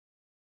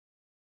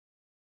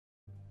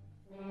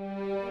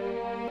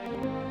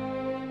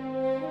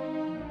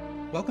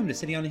Welcome to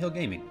City on the Hill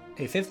Gaming,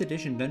 a 5th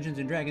edition Dungeons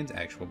 & Dragons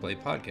actual play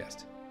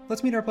podcast.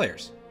 Let's meet our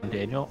players. I'm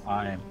Daniel.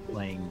 I'm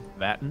playing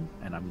Vatten,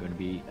 and I'm going to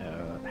be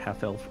a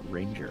half-elf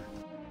ranger.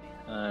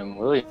 I'm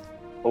William,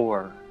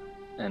 or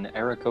an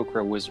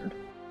Aarakocra wizard.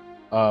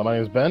 My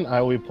name is Ben. I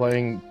will be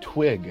playing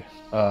Twig,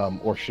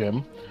 or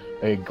Shim,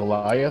 a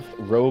Goliath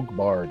rogue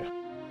bard.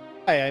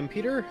 Hi, I'm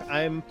Peter.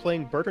 I'm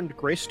playing Bertrand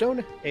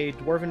Greystone, a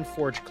Dwarven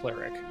Forge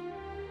cleric.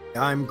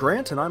 I'm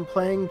Grant, and I'm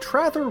playing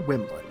Trather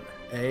Wimblin,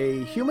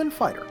 a human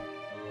fighter.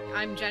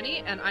 I'm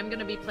Jenny, and I'm going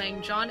to be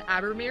playing John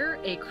Abermere,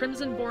 a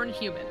Crimson-born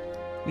human.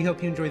 We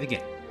hope you enjoy the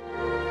game.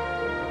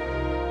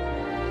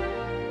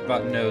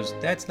 Vatten knows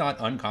that's not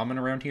uncommon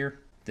around here.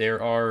 There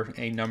are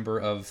a number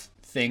of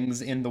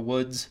things in the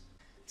woods.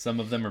 Some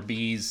of them are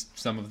bees,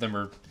 some of them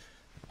are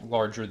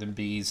larger than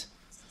bees.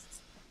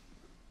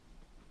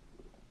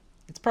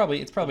 It's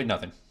probably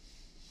nothing.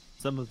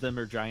 Some of them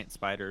are giant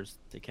spiders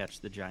to catch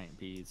the giant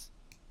bees.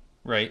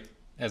 Right,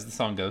 as the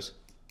song goes.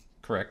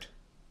 Correct.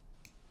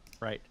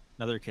 Right.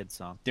 Another kid's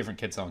song. Different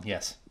kid song,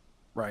 yes.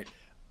 Right.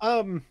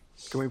 Can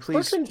we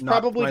please Bertrand's not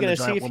probably find going the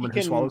to see giant if he woman who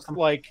can, swallows them?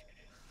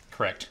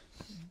 Correct.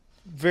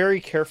 very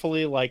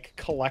carefully,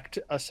 collect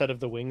a set of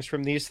the wings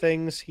from these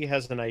things. He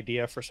has an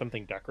idea for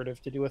something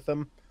decorative to do with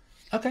them.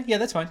 Okay, yeah,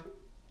 that's fine.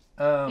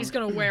 He's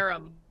going to wear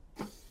them.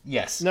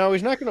 Yes. No,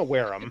 he's not going to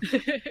wear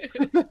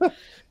them.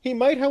 He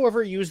might,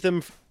 however, use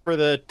them for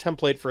the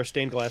template for a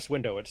stained glass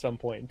window at some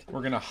point.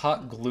 We're going to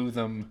hot glue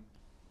them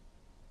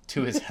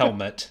to his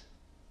helmet.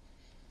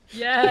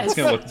 Yes. It's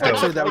gonna look dope.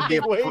 Actually, that would be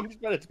Wings,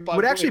 but it's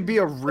would actually be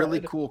a bubbling really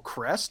inside. cool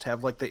crest.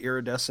 Have the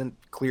iridescent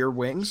clear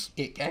wings.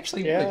 It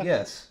actually Yeah. would,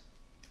 yes.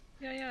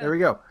 Yeah. There we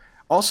go.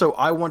 Also,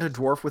 I want a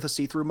dwarf with a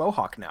see-through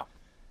mohawk now.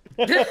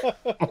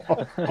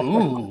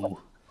 Ooh.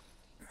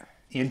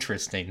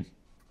 Interesting.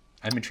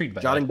 I'm intrigued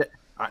by Jotting that.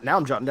 now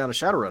I'm jotting down a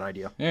Shadowrun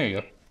idea. There you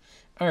go.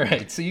 All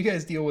right, so you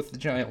guys deal with the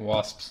giant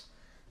wasps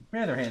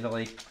rather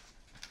handily.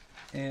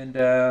 And,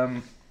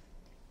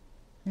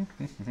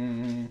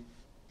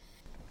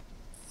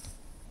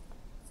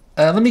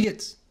 let me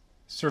get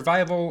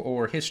survival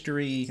or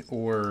history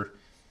or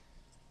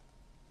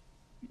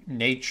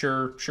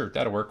nature. Sure,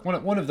 that'll work.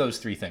 One of those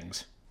three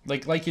things.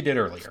 Like you did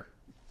earlier.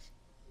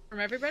 From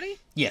everybody?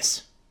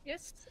 Yes,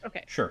 Yes?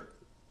 Okay. sure.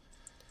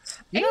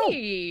 You know,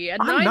 Hey, a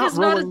I'm 9 not is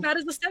not as rolling- bad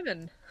as a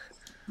 7.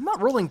 I'm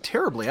not rolling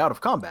terribly out of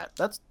combat.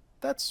 That's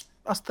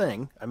a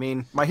thing. I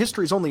mean, my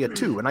history's only a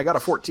 2, and I got a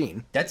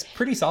 14. That's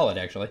pretty solid,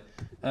 actually.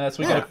 So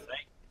we got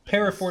a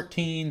pair of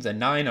 14s, a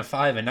 9, a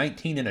 5, a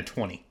 19, and a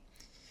 20.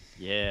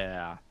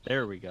 Yeah,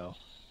 there we go.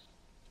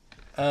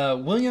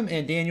 William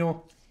and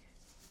Daniel,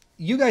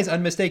 you guys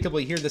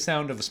unmistakably hear the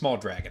sound of a small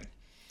dragon.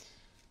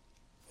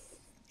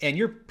 And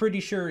you're pretty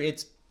sure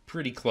it's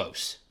pretty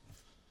close.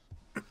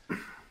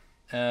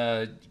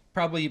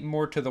 Probably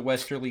more to the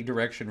westerly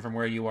direction from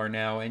where you are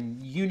now.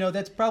 And you know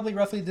that's probably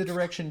roughly the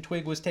direction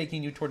Twig was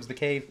taking you towards the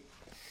cave.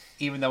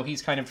 Even though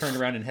he's kind of turned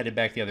around and headed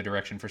back the other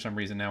direction for some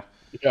reason now.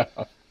 Yeah.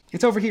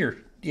 It's over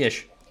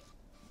here-ish.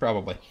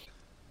 Probably.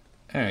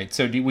 All right,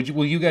 so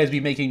will you guys be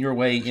making your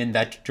way in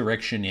that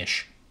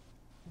direction-ish?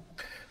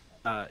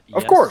 Of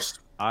Yes, course.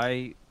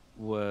 I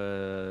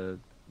would...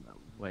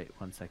 Wait,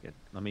 1 second.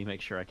 Let me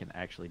make sure I can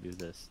actually do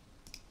this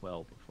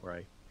well before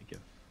I think of...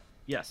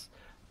 Yes.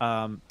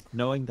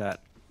 Knowing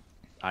that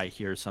I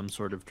hear some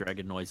sort of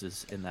dragon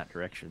noises in that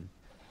direction,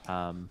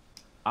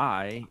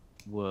 I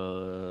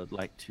would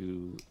like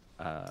to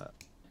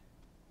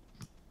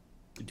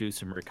do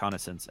some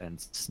reconnaissance and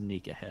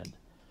sneak ahead.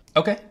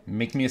 Okay,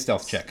 make me a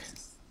stealth check.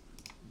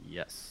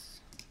 Yes.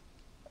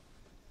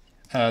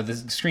 The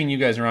screen you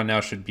guys are on now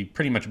should be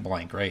pretty much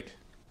blank, right?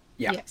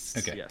 Yeah. Yes.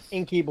 Okay, Yes.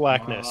 Inky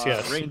blackness,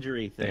 yes.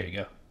 Rangery thing. there you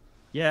go.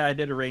 Yeah, I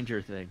did a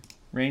ranger thing.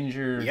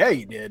 Ranger Yeah,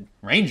 you did.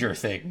 Ranger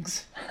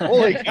things.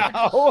 Holy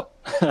cow!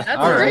 That's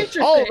All a right.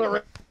 ranger All thing.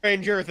 the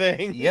ranger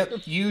thing.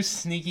 Yep, you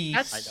sneaky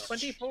That's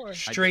 24.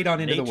 straight on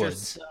into the Nature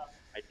woods. stuff.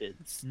 I did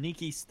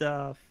sneaky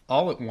stuff.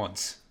 All at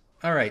once.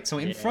 All right, so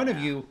in front of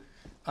Yeah. you,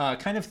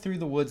 kind of through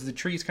the woods, the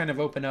trees kind of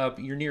open up.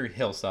 You're near a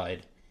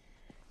hillside.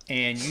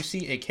 And you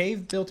see a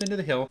cave built into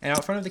the hill. And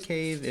out front of the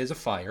cave is a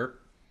fire.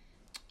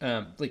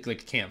 Like a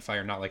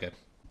campfire, not like a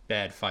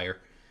bad fire.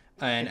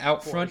 And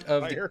out front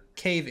of the fire.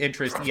 cave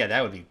entrance, yeah,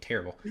 that would be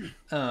terrible.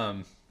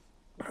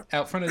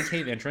 Out front of the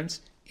cave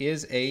entrance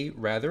is a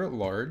rather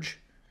large,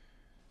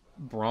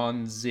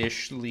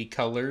 bronzishly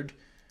colored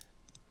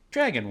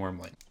dragon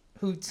wormling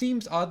who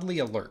seems oddly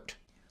alert,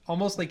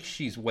 almost like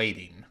she's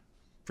waiting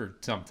for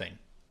something.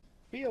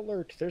 Be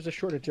alert. There's a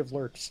shortage of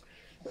alerts.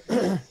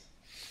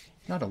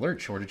 Not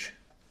alert shortage.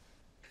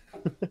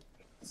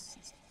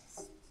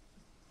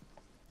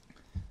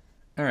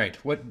 All right,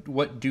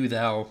 what do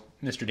thou,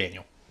 Mr.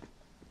 Daniel?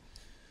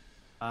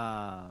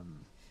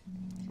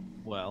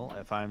 Well,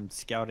 if I'm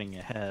scouting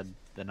ahead,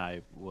 then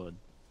I would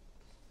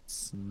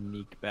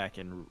sneak back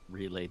and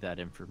relay that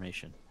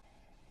information.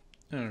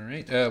 All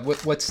right,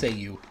 what say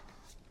you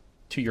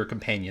to your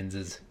companions?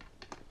 Is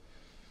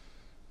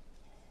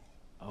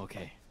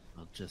Okay,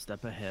 well, just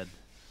up ahead,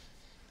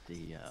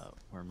 the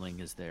wormling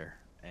is there,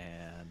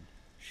 and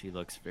she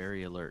looks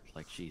very alert,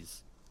 like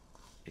she's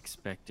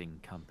expecting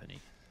company.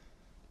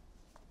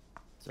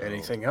 So,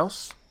 Anything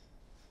else?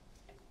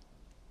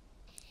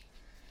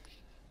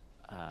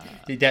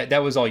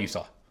 That was all you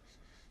saw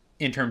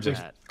in terms of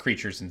That-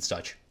 creatures and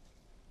such.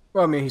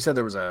 Well, I mean, he said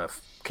there was a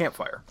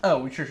campfire.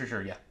 Oh,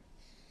 sure, yeah.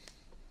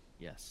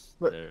 Yes,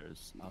 But-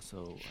 there's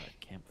also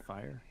a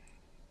campfire.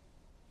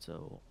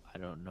 So I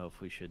don't know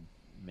if we should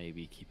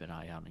maybe keep an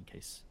eye out in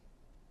case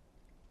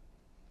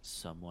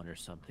someone or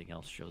something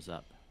else shows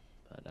up.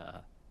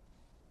 But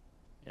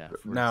yeah.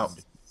 if we're Now, going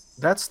to-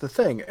 that's the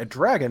thing. A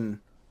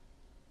dragon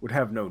would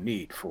have no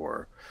need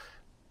for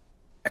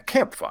a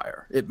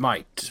campfire. It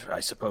might, I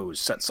suppose,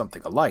 set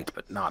something alight,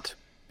 but not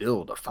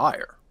build a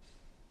fire.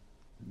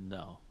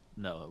 no,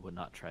 it would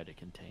not try to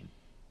contain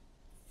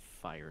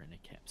fire in a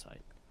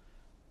campsite.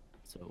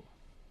 So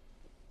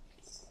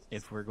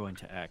if we're going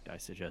to act, I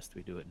suggest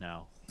we do it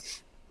now.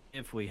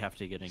 If we have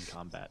to get in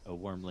combat, a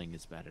wormling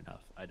is bad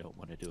enough. I don't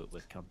want to do it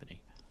with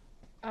company.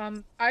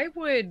 I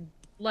would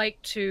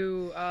like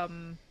to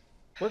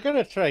We're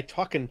gonna try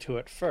talking to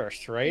it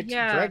first, right?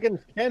 Yeah. Dragons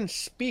can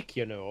speak,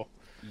 you know.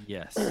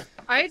 Yes.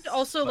 I'd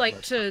also but like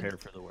let's to prepare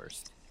for the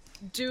worst.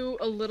 do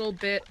a little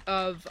bit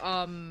of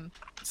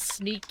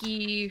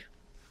sneaky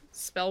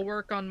spell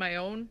work on my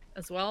own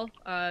as well.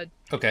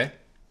 Okay.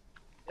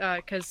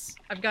 Because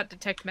I've got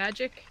detect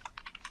magic,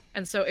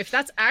 and so if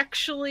that's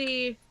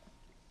actually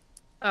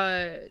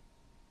a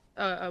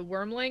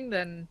wormling,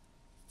 then,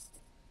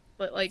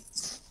 but like,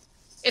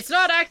 it's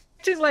not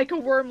acting like a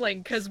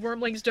wormling because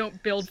wormlings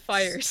don't build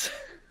fires.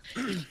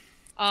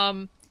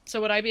 So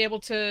would I be able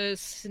to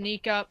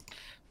sneak up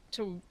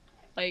to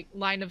like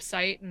line of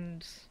sight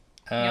and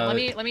let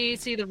me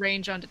see the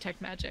range on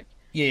detect magic.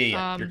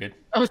 Yeah, you're good.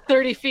 Oh,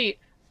 30 feet.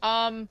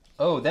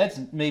 Oh, that's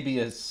maybe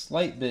a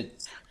slight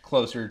bit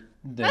closer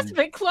That's a than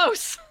bit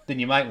close.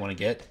 you might want to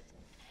get.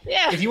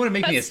 Yeah. If you want to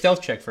make me a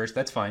stealth check first,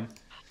 that's fine.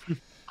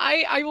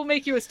 I will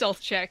make you a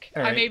stealth check.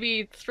 All I right. may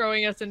be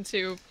throwing us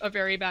into a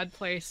very bad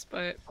place,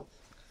 but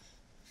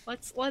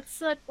let's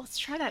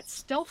try that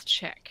stealth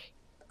check.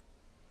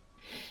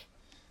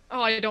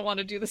 Oh, I don't want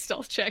to do the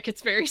stealth check.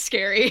 It's very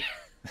scary.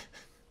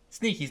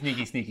 Sneaky.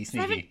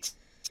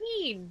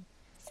 17.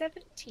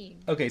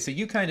 Okay, so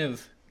you kind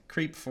of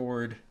creep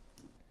forward,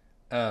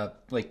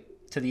 like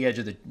to the edge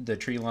of the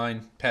tree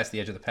line, past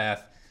the edge of the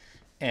path,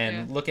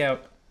 and Yeah. look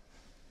out.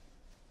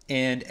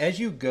 And as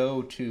you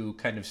go to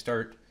kind of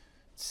start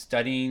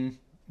studying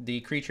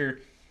the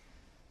creature,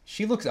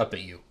 she looks up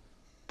at you.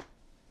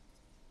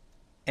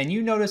 And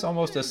you notice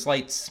almost a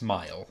slight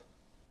smile.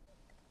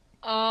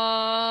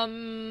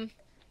 And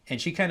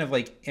she kind of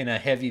like, in a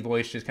heavy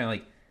voice, just kind of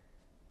like,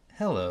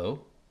 hello.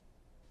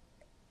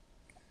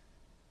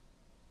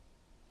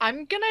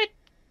 I'm gonna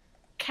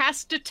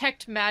cast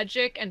detect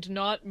magic and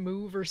not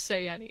move or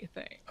say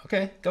anything.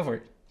 Okay, go for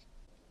it.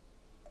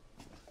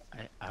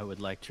 I would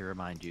like to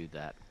remind you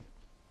that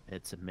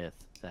it's a myth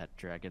that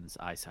dragon's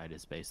eyesight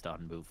is based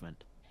on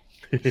movement.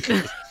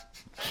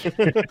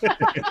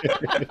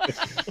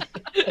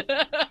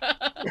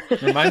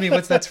 Remind me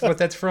what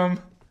that's from?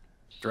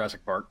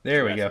 Jurassic Park.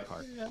 There we go.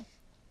 Jurassic Park.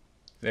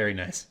 Very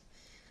nice.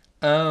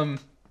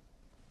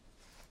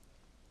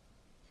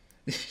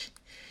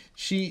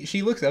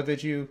 She looks up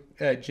at you,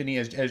 Ginny,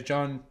 as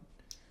John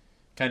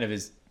kind of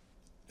is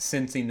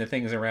sensing the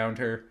things around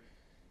her.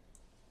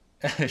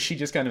 She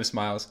just kind of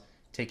smiles.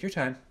 Take your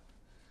time.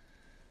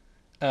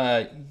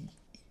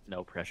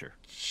 No pressure.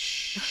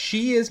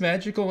 She is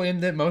magical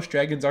in that most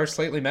dragons are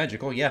slightly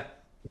magical, yeah.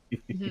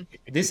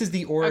 This is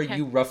the aura Okay.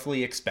 you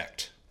roughly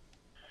expect.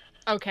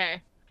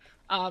 Okay.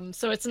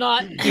 So it's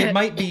not. It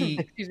might be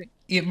Excuse me.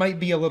 it might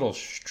be a little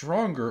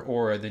stronger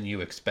aura than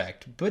you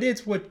expect, but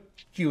it's what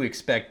you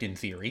expect in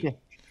theory.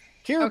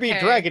 Here be Okay.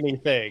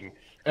 dragony thing.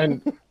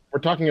 And we're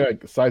talking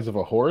like the size of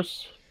a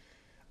horse.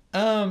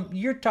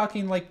 You're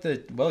talking like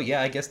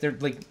I guess they're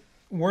like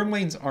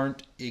wormlings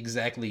aren't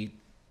exactly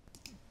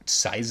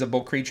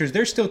sizable creatures.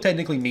 They're still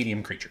technically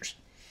medium creatures.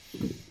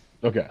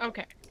 Okay.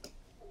 Okay.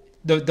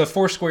 The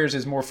 4 squares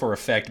is more for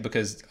effect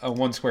because a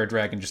 1 square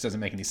dragon just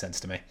doesn't make any sense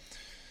to me.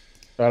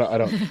 I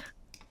don't.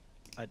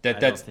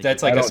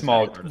 That's I like a don't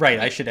small think- right.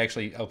 I should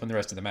actually open the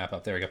rest of the map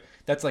up. There we go.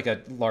 That's like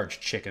a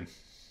large chicken.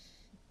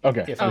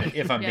 Okay. If Oh,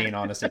 if I'm yeah. being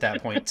honest at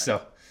that point, so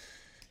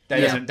that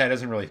Yeah.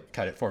 doesn't really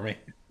cut it for me.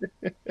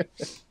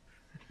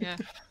 Yeah.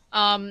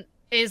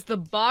 Is the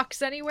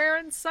box anywhere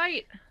in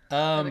sight?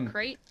 Or the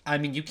crate? I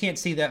mean, you can't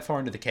see that far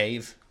into the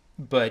cave,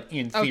 but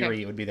in theory,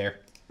 Okay. it would be there.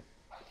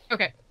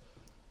 Okay.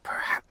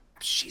 Perhaps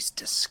she's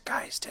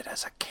disguised it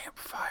as a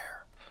campfire.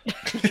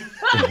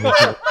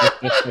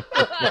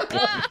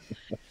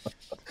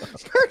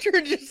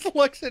 Bertrand just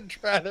looks at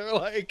Drather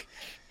like,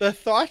 the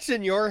thoughts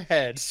in your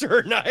head,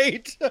 Sir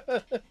Knight.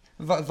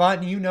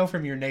 Vaughn, you know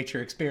from your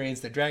nature experience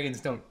that dragons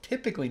don't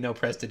typically know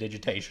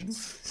prestidigitation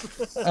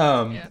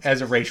Yeah.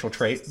 as a racial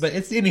trait, but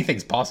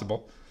anything's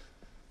possible.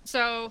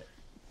 So,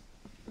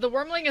 the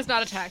wormling is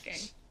not attacking.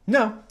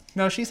 No,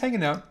 she's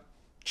hanging out.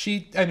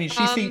 She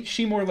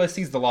more or less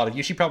sees the lot of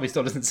you. She probably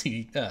still doesn't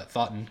see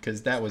Thoughton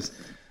because that was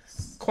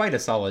quite a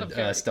solid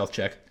Okay. stealth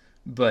check,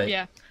 but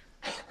Yeah.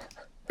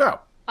 Oh,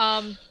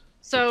 She's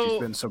So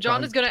been so John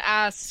kind. is gonna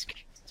ask.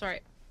 Sorry.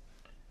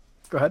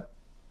 go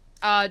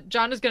ahead.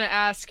 John is gonna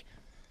ask.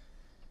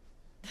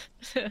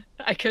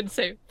 I couldn't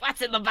say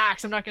what's in the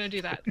box. I'm not gonna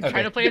do that. I'm Okay.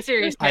 trying to play a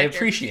serious. I character.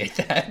 appreciate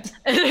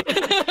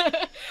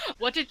that.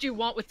 What did you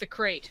want with the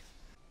crate?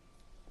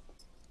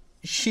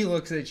 She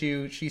looks at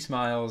you, she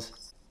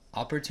smiles.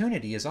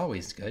 Opportunity is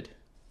always good.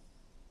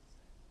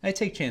 I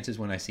take chances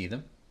when I see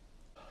them.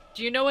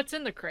 Do you know what's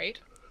in the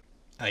crate?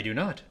 I do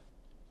not.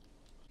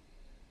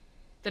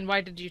 Then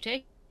why did you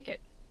take it?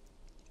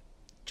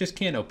 Just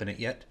can't open it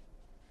yet.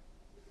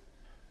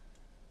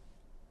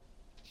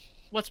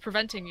 What's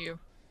preventing you?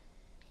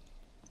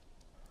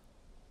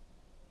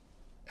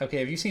 Okay,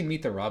 have you seen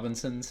Meet the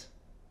Robinsons?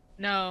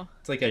 No.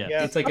 It's like a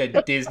Yeah. it's like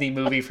a Disney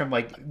movie from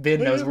like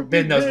Ben knows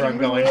where I'm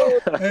going.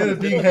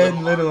 Big head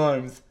and little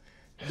arms.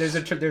 There's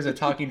a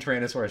talking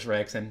Tyrannosaurus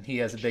Rex and he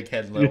has a big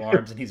head and little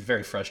arms and he's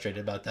very frustrated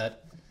about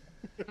that.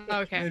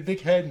 Okay.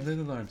 Big head and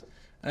little arms.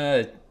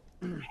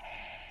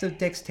 So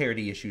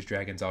dexterity issues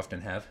dragons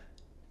often have.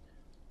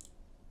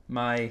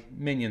 My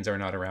minions are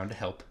not around to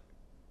help.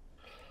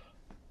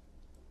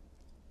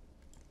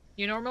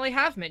 You normally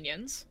have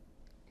minions.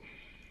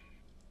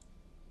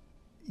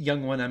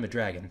 Young one, I'm a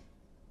dragon.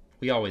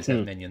 We always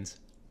have minions.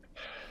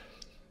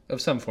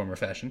 Of some form or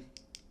fashion.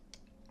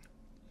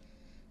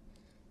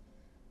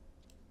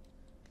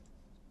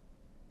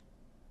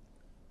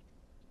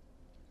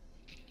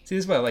 See,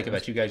 this is what I like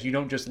about you guys. You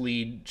don't just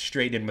lead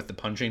straight in with the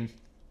punching.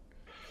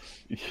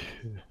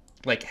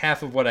 Like,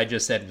 half of what I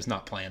just said was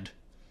not planned.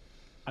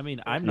 I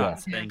mean, I'm Yeah.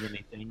 not saying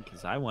anything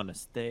because I want to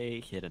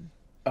stay hidden.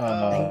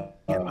 Yeah,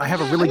 I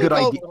have a really good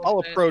I'll, idea. I'll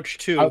approach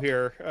two I'll-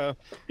 here.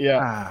 Yeah.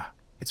 Ah,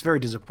 it's very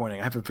disappointing.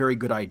 I have a very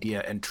good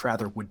idea, and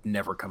Trather would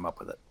never come up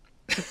with it.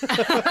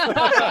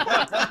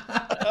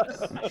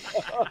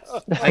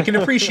 I can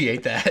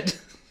appreciate that.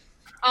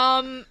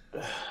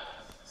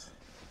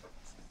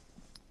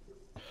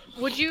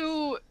 Would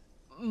you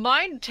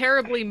mind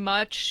terribly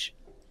much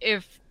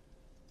if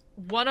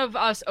one of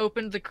us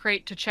opened the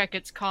crate to check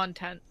its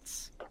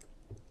contents?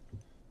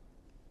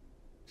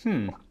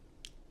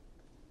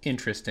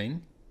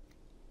 Interesting.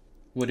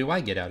 What do I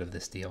get out of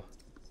this deal?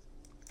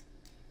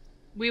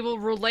 We will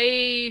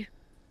relay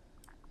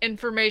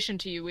information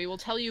to you. We will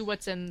tell you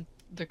what's in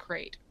the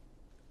crate.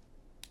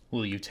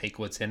 Will you take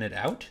what's in it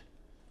out?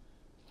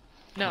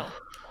 No,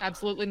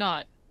 absolutely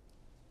not.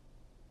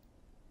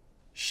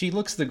 She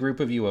looks the group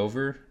of you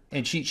over,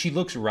 and she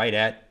looks right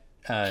at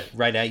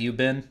you,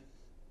 Ben.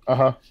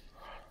 Uh-huh.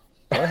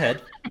 Go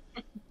ahead.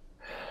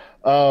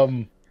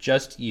 Um,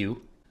 Just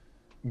you.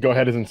 go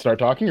ahead and start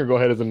talking, or go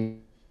ahead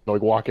and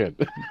like walk in.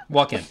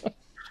 Walk in.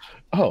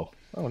 Oh,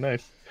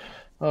 nice.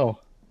 Oh,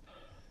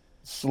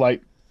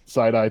 slight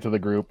side eye to the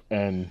group,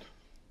 and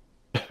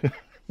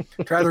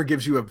Trather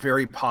gives you a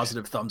very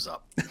positive thumbs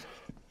up.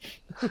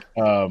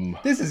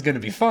 This is gonna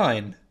be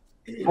fine.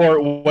 for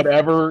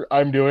whatever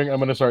I'm doing, I'm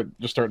gonna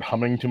start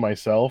humming to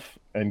myself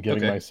and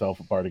giving Okay. myself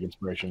a bardic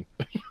inspiration.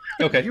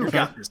 Okay, You you're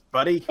got fine. this,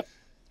 buddy.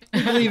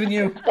 I believe in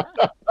you.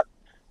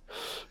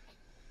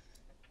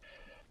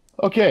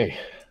 Okay,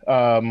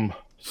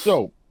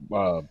 so,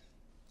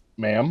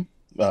 ma'am,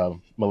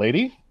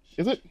 milady,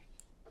 is it?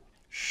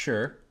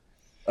 Sure.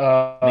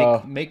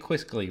 Uh, Make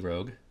quickly,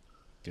 rogue.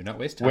 Do not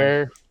waste time.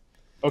 where?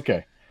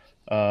 Okay.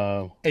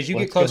 As you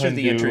let's get go closer ahead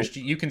to the and do- interest,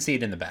 you can see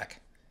it in the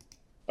back.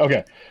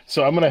 Okay,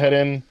 so I'm gonna head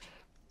in,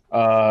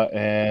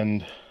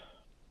 and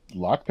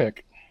lockpick.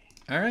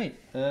 All right.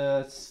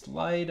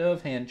 Sleight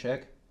of hand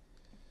check.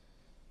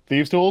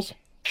 Thieves' tools.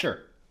 Sure.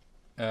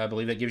 I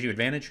believe that gives you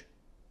advantage.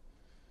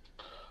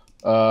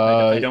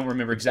 Uh, I don't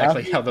remember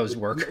exactly how those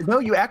work. No,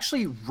 you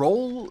actually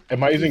roll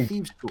Am I the using-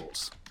 thieves'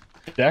 tools.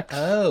 Dex.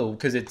 Oh,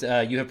 because it's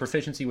you have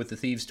proficiency with the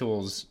thieves'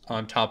 tools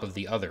on top of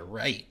the other,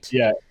 right?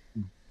 Yeah.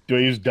 Do I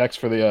use Dex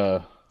for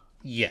the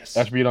Yes.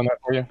 attribute on that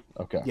for you?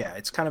 Okay. Yeah,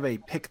 it's kind of a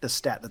pick the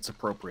stat that's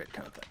appropriate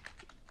kind of thing.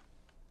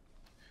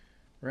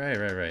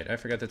 Right. I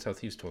forgot that's how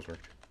thieves' tools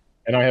worked.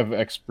 And I have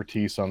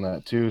expertise on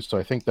that too, so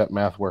I think that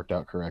math worked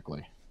out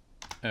correctly.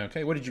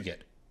 Okay. What did you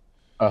get?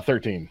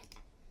 13.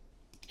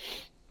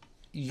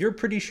 You're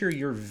pretty sure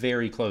you're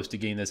very close to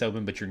getting this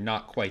open, but you're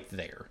not quite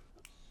there.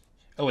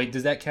 Oh wait,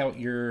 does that count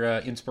your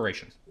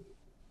inspiration?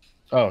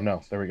 Oh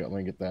no, there we go. Let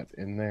me get that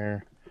in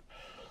there.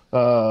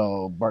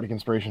 Oh, bardic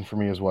inspiration for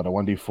me is what, a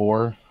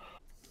 1d4?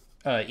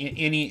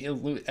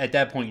 At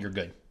that point, you're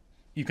good.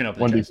 You can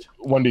open the chest.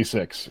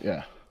 1d6.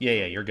 Yeah.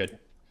 Yeah, you're good.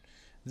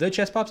 The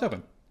chest pops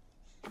open.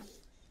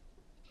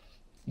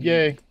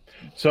 Yay.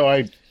 So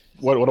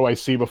what do I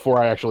see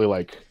before I actually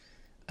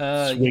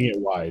swing it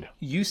wide?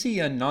 You see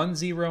a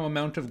non-zero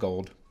amount of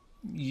gold.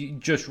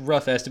 Just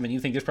rough estimate. You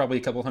think there's probably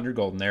a couple hundred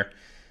gold in there.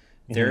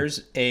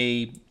 There's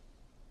a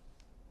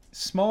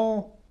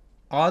small,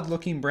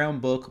 odd-looking brown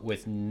book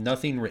with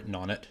nothing written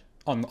on it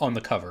on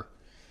the cover,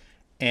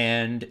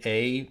 and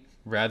a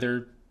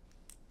rather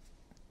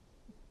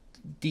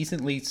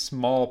decently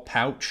small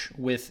pouch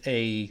with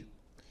a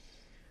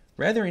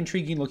rather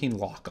intriguing-looking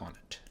lock on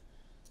it.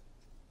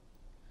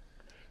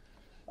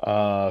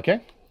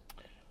 Okay.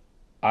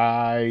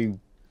 I.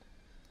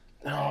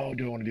 Oh,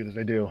 do I want to do this?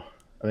 I do.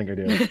 I think I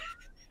do.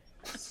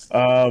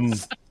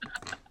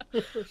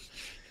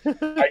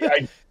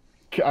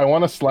 I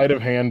want to sleight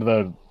of hand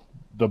the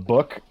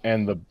book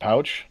and the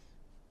pouch,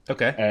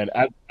 Okay. and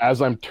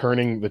as I'm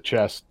turning the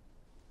chest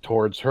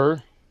towards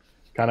her,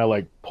 kind of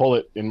like pull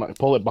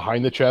it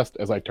behind the chest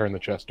as I turn the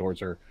chest towards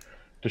her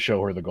to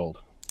show her the gold.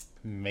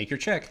 Make your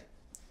check.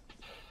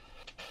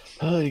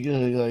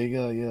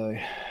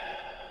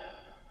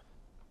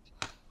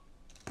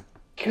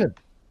 Good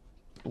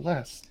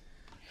bless.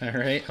 All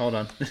right, hold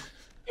on.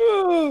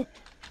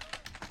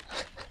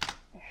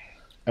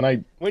 And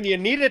I When you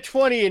need a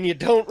 20 and you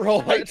don't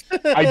roll it.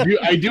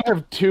 I do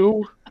have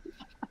two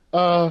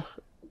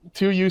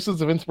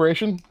uses of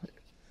inspiration.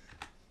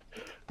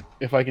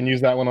 If I can use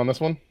that one on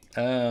this one.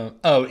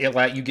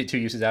 You get 2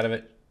 uses out of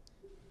it.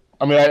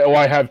 I mean,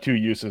 I have 2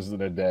 uses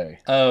in a day.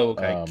 Oh,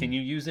 okay. Can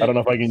you use it? I don't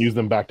know if I can use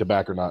them back to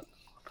back or not.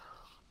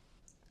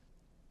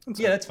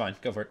 Yeah, that's fine.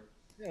 Go for it.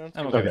 Yeah,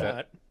 I'm okay with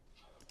that.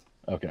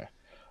 Okay.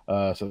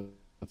 So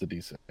that's a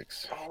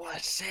D6. Oh, a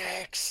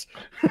 6.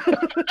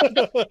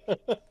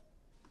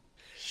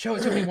 Show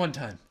it to me one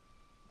time.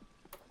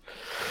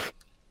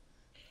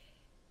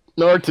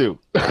 No, 2.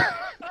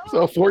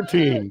 So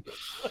 14.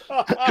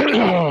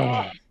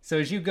 So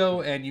as you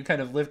go and you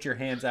kind of lift your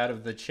hands out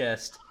of the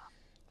chest,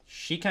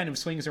 she kind of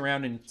swings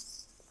around and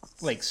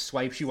like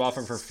swipes you off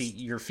of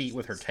your feet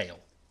with her tail.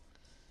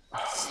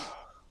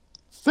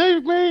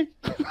 Save me!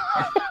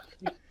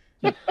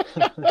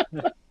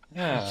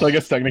 So I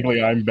guess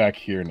technically I'm back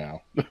here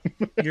now.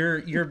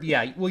 You're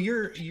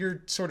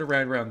sort of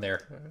right around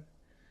there.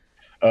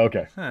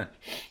 Okay. Huh.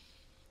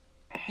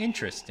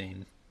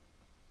 Interesting.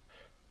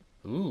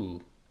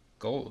 Ooh,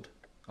 gold.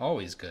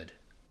 Always good.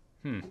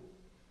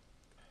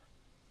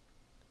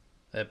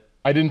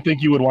 I didn't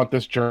think you would want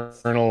this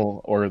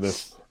journal or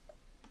this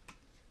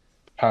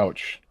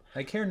pouch.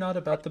 I care not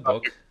about the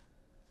book.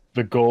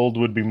 The gold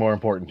would be more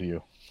important to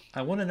you.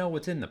 I want to know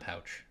what's in the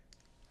pouch.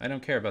 I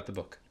don't care about the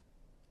book.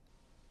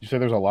 You say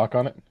there's a lock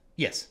on it?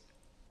 Yes.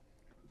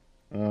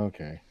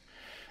 Okay.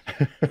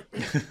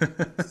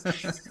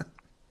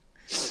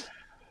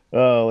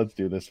 Oh, let's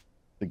do this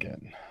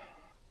again.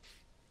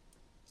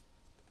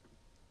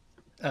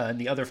 And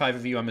the other 5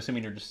 of you, I'm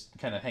assuming, are just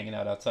kind of hanging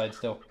out outside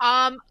still.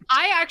 I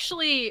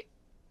actually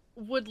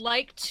would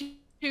like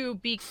to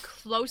be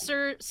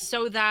closer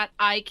so that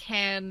I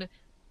can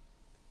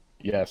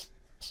Yes.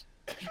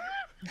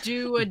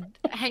 do a.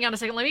 Hang on a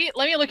second. Let me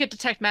look at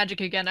detect magic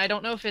again. I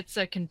don't know if it's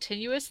a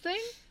continuous thing.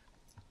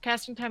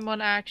 Casting time,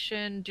 1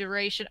 action,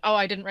 duration. Oh,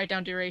 I didn't write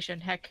down duration.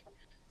 Heck.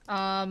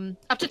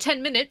 Up to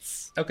 10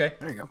 minutes. Okay.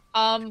 There you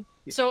go.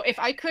 So if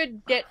I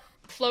could get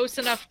close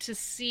enough to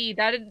see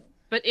that,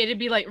 but it'd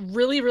be like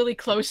really, really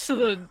close to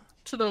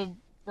the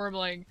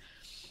wormling.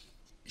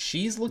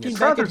 She's looking Yeah,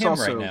 back at Travis him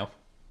also- right now.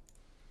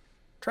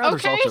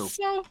 Travis Okay, also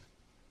so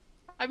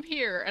I'm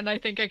here, and I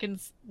think I can.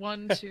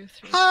 1, 2, 3,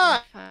 4,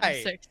 Hi! 5,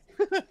 6.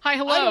 Hi, I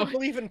hello. don't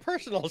believe in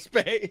personal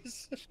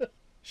space.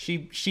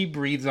 She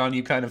breathes on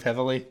you kind of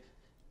heavily.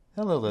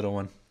 Hello, little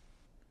one.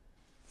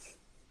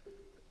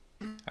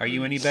 Are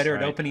you any better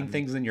at Right, opening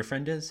things than your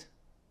friend is?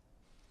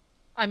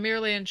 I'm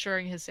merely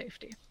ensuring his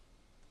safety.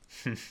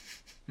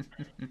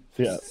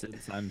 Yeah.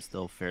 Since I'm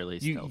still fairly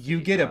You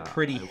stealthy, get a I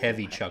pretty will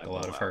heavy have chuckle my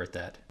out bow of her at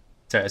that.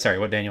 Sorry,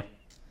 what, Daniel?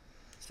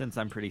 Since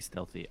I'm pretty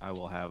stealthy, I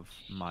will have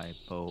my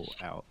bow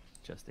out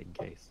just in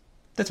case.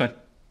 That's fine.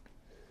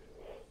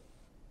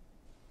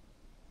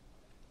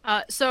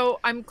 So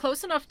I'm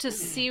close enough to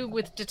see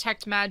with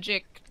detect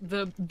magic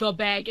the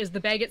bag. Is the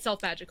bag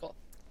itself magical?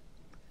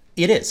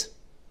 It is.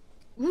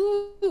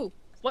 Ooh,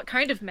 what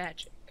kind of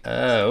magic?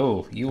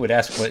 You would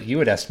ask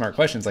smart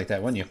questions like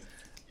that, wouldn't you?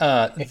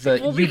 Well,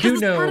 You because do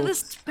it's know part of the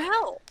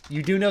spell.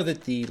 you do know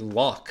that the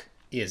lock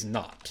is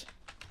not.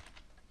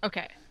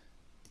 Okay,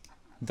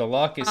 The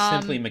lock is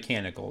simply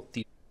mechanical.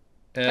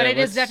 but it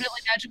is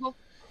definitely magical.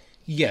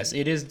 Yes,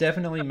 it is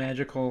definitely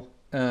magical.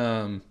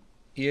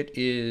 It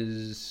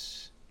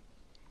is.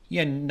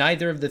 Yeah,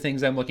 neither of the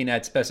things I'm looking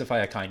at specify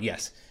a kind.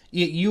 Yes,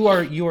 you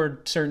are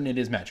certain it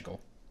is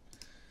magical.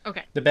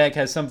 Okay, The bag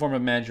has some form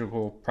of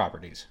magical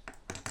properties.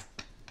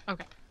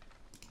 okay.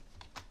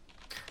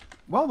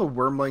 While the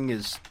wormling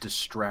is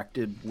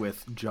distracted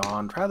with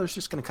John, Traveler's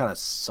just going to kind of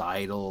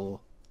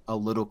sidle a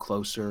little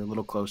closer,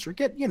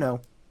 get,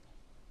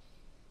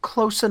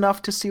 close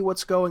enough to see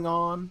what's going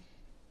on.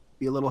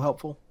 Be a little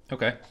helpful.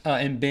 Okay.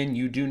 And Ben,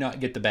 you do not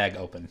get the bag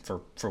open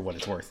for what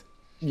it's worth.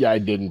 Yeah, I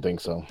didn't think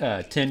so.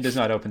 Tin does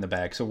not open the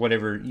bag, so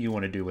whatever you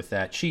want to do with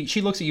that.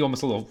 She looks at you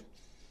almost a little,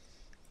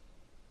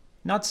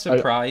 not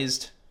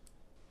surprised.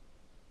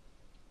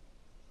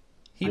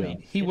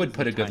 He would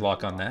put a good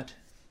lock on that.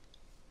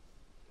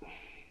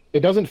 It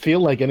doesn't feel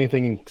like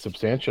anything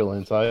substantial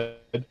inside.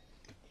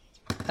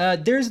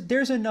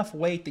 There's enough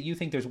weight that you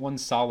think there's one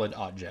solid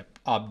object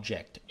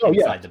Oh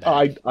yeah, inside the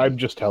bag. I'm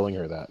just telling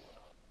her that.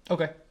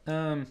 Okay.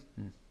 I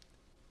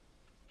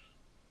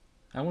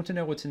want to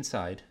know what's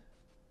inside.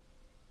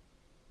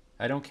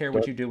 I don't care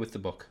what you do with the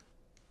book.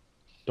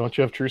 Don't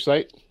you have true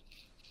sight?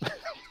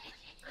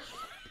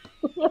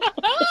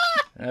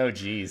 Oh,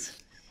 jeez.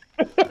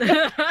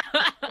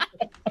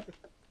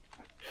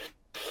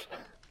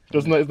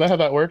 Isn't that how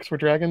that works for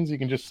dragons? You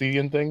can just see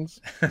in things.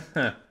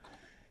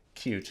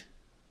 Cute.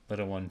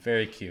 Little one.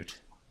 Very cute.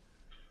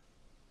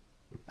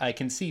 I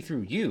can see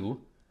through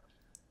you,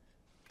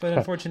 but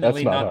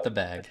unfortunately not not how- the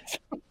bag.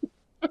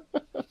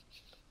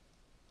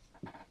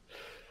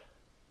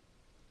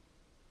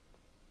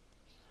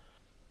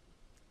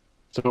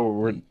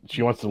 So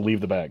she wants to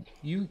leave the bag.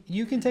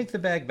 You can take the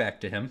bag back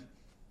to him.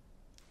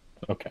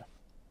 Okay.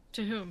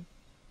 To whom?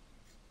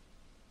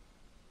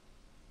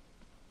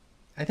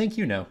 I think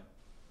you know.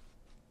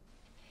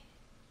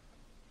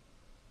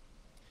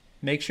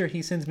 Make sure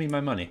he sends me my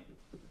money.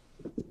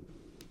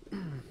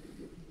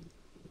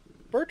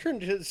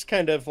 Bertrand is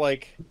kind of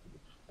like,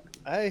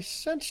 I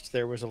sensed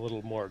there was a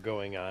little more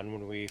going on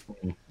when we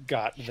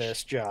got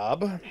this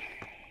job.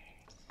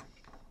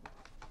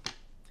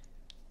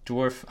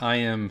 Dwarf, I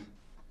am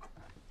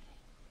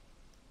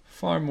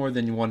far more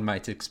than one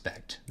might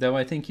expect, though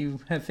I think you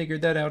have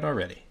figured that out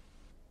already.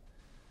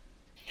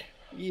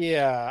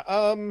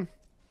 Yeah,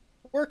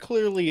 we're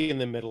clearly in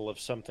the middle of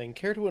something.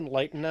 Care to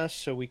enlighten us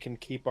so we can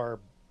keep our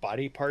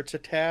body parts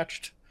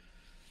attached?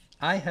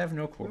 I have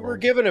no We quarrel. were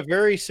given a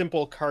very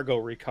simple cargo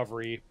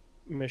recovery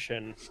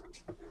mission,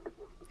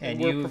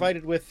 and we're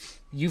provided with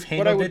you've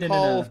what I handled would it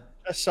call in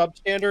a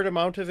substandard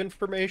amount of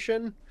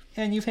information.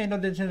 and you've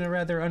handled it in a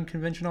rather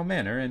unconventional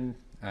manner, and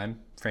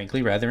I'm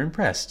frankly rather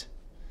impressed.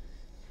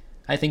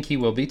 I think he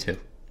will be too.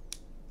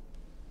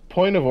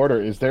 Point of order: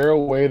 is there a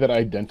way that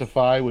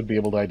Identify would be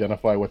able to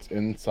identify what's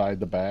inside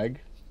the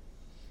bag?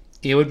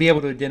 It would be able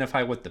to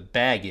identify what the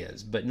bag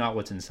is, but not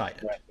what's inside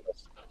it.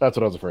 That's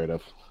what I was afraid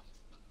of.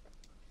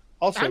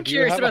 Also, I'm do you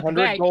curious have a about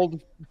the 100 bag.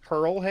 gold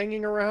pearl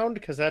hanging around?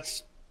 Because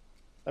that's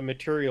a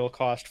material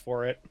cost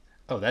for it.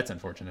 Oh, that's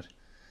unfortunate.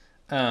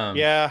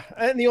 Yeah,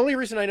 and the only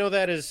reason I know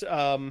that is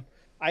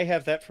I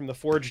have that from the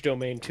Forge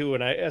domain too,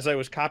 and as I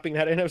was copying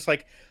that in, I was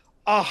like,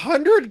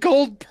 100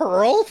 gold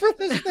pearl for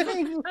this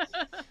thing?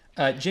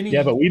 Ginny.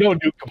 Yeah, but we don't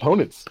do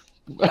components.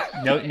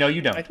 no,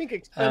 you don't. I think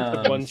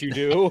expensive ones you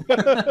do.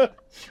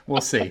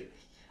 We'll see.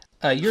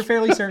 You're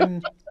fairly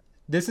certain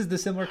this is the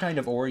similar kind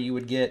of ore you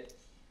would get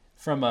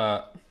from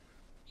a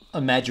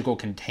magical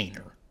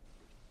container,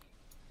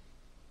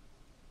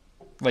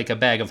 like a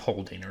bag of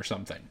holding or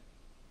something.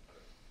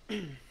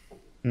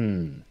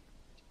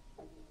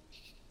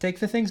 Take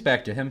the things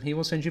back to him. He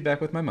will send you back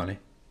with my money.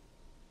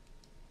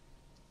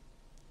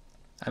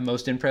 I'm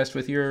most impressed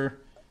with your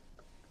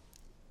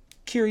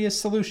curious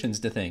solutions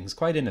to things.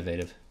 Quite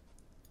innovative.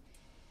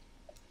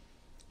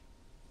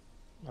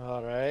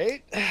 All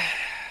right.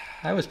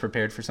 I was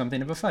prepared for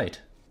something of a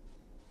fight.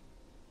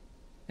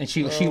 And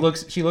she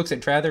looks at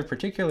Trather,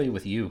 particularly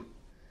with you.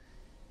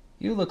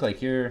 You look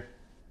like you're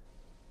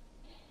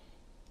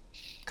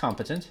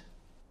competent.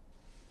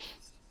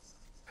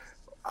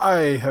 I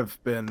have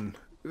been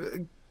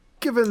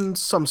given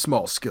some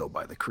small skill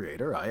by the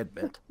creator, I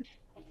admit.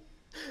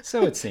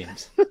 So it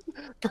seems.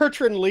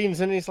 Bertrand leans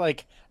in and he's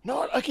like,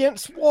 not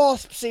against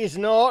wasps, he's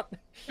not.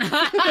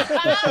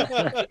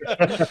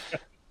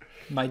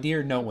 My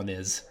dear, no one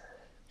is.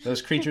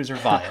 Those creatures are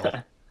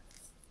vile.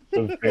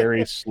 So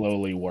very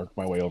slowly work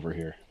my way over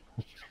here.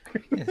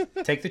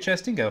 Take the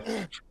chest and go.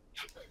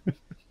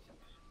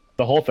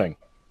 The whole thing.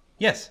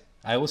 Yes,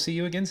 I will see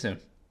you again soon.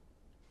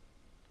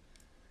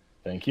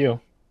 Thank you.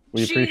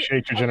 We She-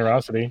 appreciate your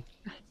generosity.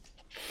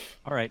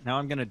 All right, now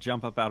I'm gonna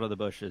jump up out of the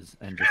bushes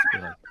and just be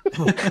like, If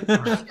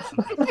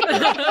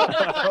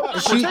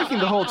we're taking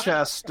the whole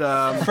chest,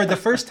 For the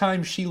first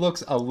time, she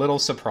looks a little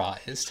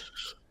surprised.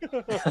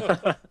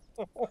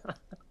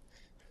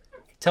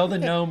 Tell the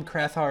gnome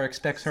Krathar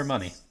expects her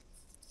money.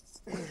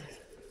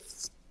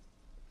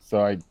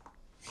 So I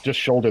just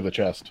shoulder the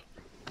chest.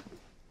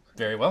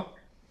 Very well.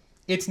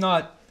 It's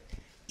not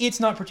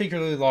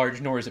particularly large,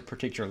 nor is it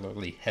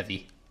particularly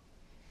heavy.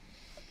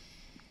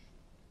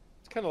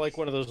 It's kind of like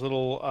one of those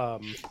little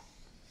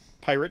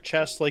pirate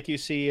chests like you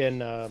see in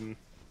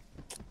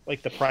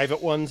like the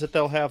private ones that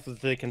they'll have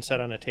that they can set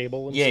on a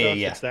table and Yeah, stuff.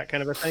 yeah. It's that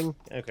kind of a thing.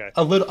 Okay.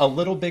 A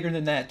little bigger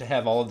than that to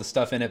have all of the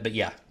stuff in it, but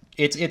yeah,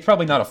 it's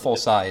probably not a full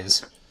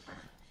size.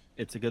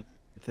 it's a good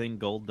thing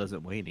gold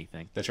doesn't weigh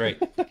anything. That's right.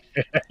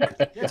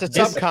 It's a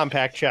This-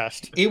 subcompact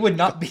chest. It would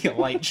not be a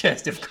light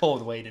chest if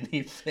gold weighed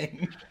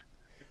anything.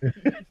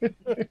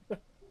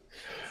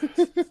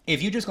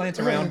 If you just glance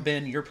around,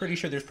 Ben, you're pretty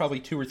sure there's probably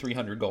 200 or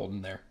 300 gold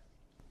in there.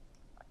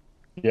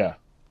 Yeah.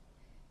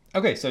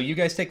 Okay, so you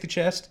guys take the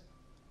chest,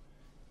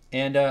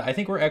 and I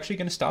think we're actually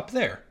going to stop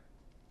there.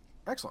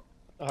 excellent.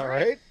 All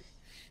right.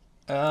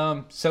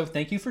 So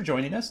thank you for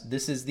joining us.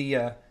 This is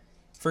the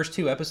first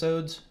 2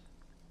 episodes,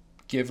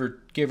 give or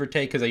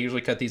take, because I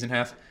usually cut these in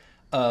half,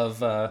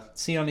 of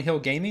Scene on the Hill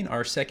Gaming,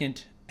 our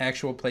second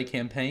actual play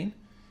campaign.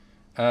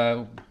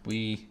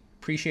 We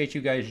appreciate you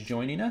guys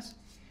joining us.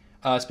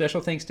 Special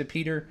thanks to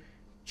Peter,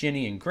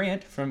 Jenny, and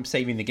Grant from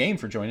Saving the Game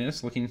for joining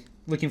us.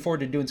 Looking forward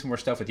to doing some more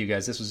stuff with you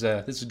guys. This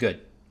was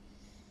good.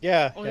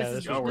 Yeah. Oh, yeah.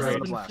 this This was we're has having a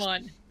great. been blast.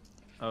 fun.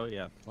 Oh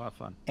yeah, a lot of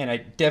fun. And I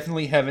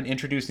definitely haven't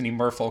introduced any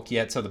merfolk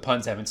yet, so the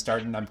puns haven't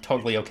started, and I'm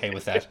totally okay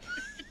with that.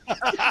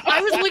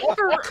 I was looking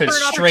for an Because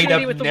straight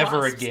opportunity up, with the never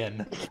wasps.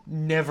 again.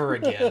 Never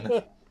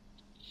again.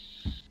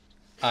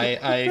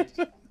 I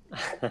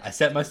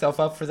set myself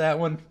up for that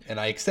one, and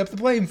I accept the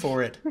blame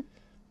for it.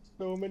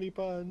 So many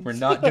puns. We're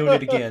not doing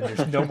it again.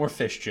 There's no more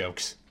fish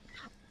jokes.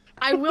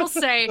 I will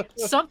say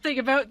something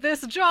about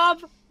this job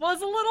was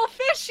a little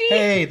fishy.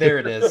 Hey, there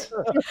it is.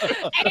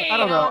 I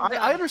don't know.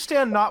 I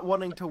understand not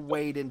wanting to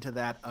wade into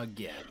that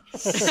again.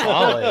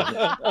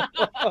 Solid.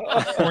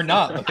 We're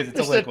not, because it's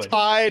a Just a liquid.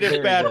 tide of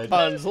Very bad good.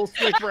 puns. We'll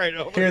sweep right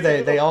over. Here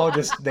they all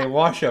just they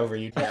wash over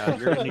you. Yeah,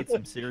 you're gonna need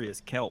some serious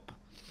kelp.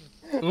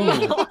 Ooh,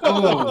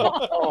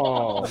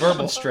 Oh,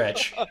 verbal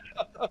stretch.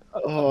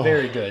 oh.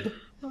 Very good.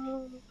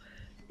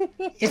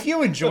 If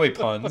you enjoy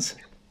puns,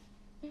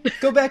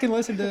 go back and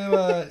listen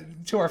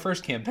to our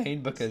first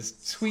campaign, because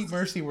sweet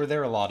mercy, were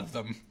there a lot of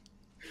them.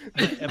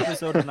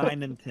 Episode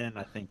 9 and 10,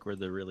 I think, were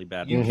the really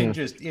bad You ones. can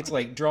just—it's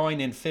like drawing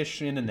in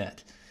fish in a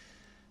net.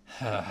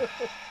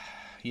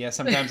 Yeah,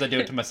 sometimes I do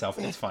it to myself.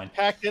 It's fine.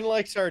 Packed in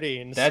like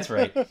sardines. That's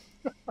right.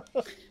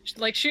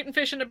 Like shooting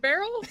fish in a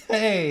barrel?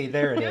 Hey,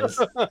 there it is.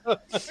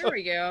 There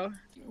we go.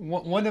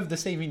 One of the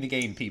saving the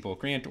game people,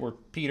 Grant or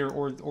Peter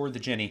or the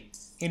Jenny,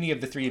 any of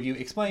the three of you,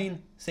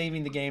 explain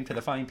saving the game to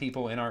the fine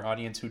people in our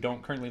audience who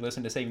don't currently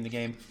listen to Saving the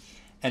Game.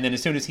 And then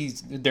as soon as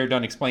they're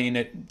done explaining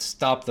it,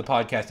 stop the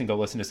podcast and go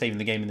listen to Saving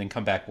the Game, and then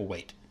come back. We'll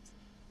wait.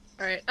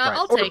 All right, Right.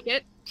 I'll Okay. take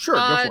it. Sure,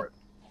 go for it.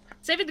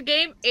 Saving the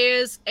Game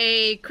is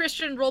a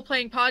Christian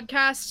role-playing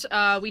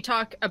podcast. We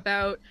talk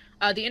about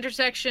the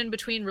intersection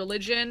between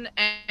religion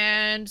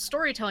and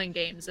storytelling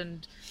games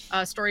and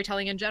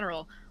storytelling in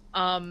general.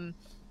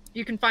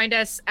 You can find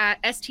us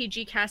at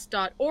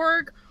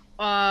stgcast.org,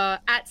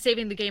 at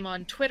Saving the Game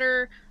on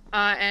Twitter,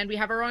 and we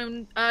have our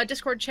own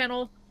Discord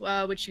channel,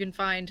 which you can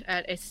find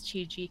at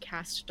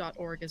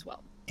stgcast.org as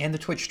well. And the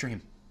Twitch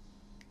stream.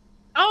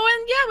 Oh,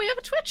 and yeah, we have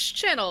a Twitch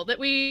channel that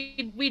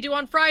we do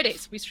on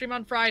Fridays. We stream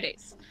on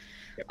Fridays.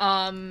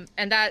 And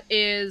that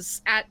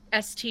is at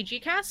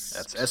STGcast.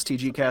 That's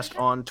STGcast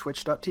on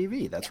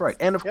twitch.tv. That's right.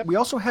 And we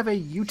also have a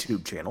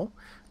YouTube channel.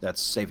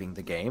 That's Saving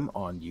the Game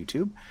on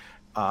YouTube.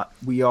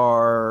 We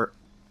are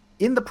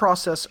in the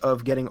process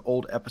of getting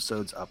old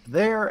episodes up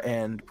there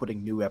and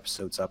putting new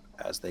episodes up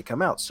as they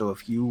come out. So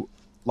if you,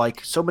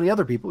 like so many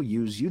other people,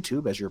 use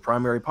YouTube as your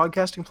primary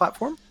podcasting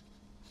platform,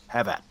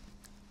 have at.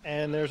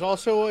 And there's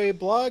also a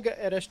blog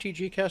at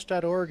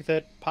stgcast.org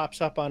that pops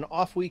up on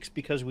off weeks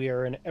because we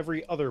are an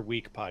every other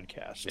week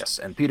podcast. Yes,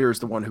 and Peter is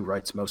the one who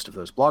writes most of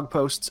those blog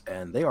posts,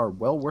 and they are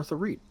well worth a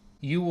read.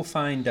 You will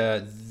find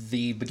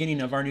the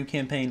beginning of our new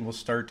campaign will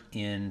start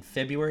in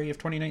February of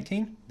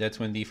 2019. That's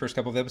when the first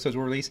couple of episodes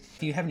will release.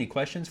 If you have any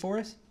questions for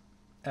us,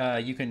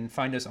 you can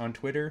find us on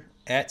Twitter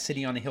at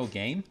City on a Hill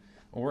Game,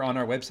 or on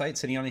our website,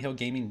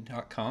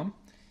 cityonahillgaming.com.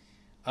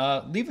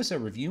 Leave us a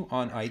review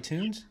on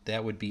iTunes.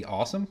 That would be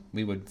awesome.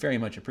 We would very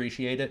much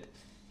appreciate it.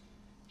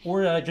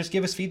 Or just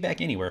give us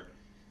feedback anywhere.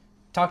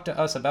 Talk to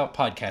us about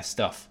podcast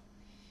stuff.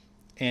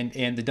 And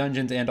the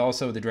dungeons and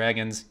also the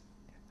dragons.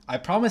 I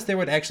promised there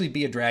would actually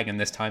be a dragon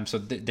this time, so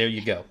there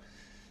you go.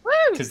 Woo!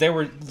 Because there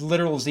were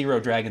literal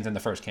 0 dragons in the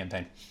first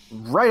campaign.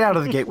 Right out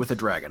of the gate with a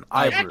dragon.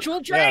 I approve.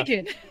 Actual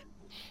dragon.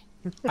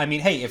 I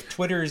mean, hey, if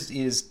Twitter's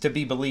is to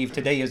be believed,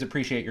 today is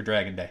Appreciate Your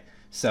Dragon Day.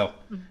 So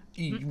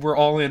we're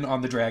all in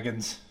on the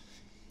dragons.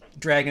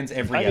 Dragons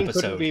every Timing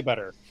episode. couldn't be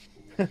better.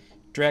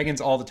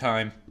 Dragons all the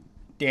time.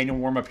 Daniel,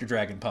 warm up your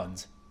dragon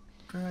puns.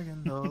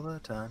 Dragon all the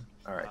time.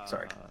 All right,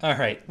 sorry. All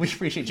right, we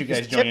appreciate you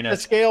guys Tip joining the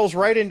us. scales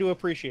right into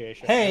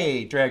appreciation.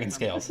 Hey, dragon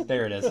scales.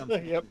 There it is.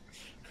 Yep.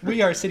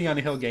 We are City on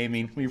the Hill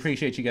Gaming. We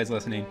appreciate you guys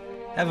listening.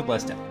 Have a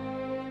blessed day.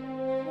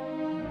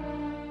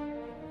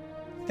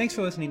 Thanks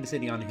for listening to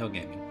City on the Hill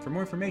Gaming. For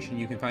more information,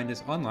 you can find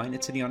us online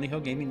at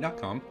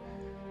cityonthehillgaming.com,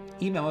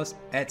 email us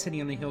at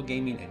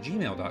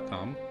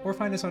cityonthehillgaming@gmail.com, or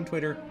find us on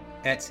Twitter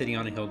at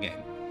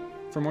cityonthehillgame.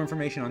 For more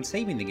information on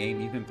Saving the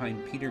Game, you can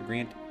find Peter,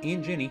 Grant,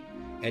 and Jenny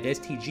at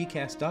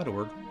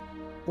stgcast.org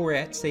or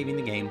at Saving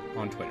the Game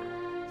on Twitter.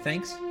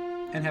 Thanks,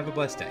 and have a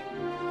blessed day.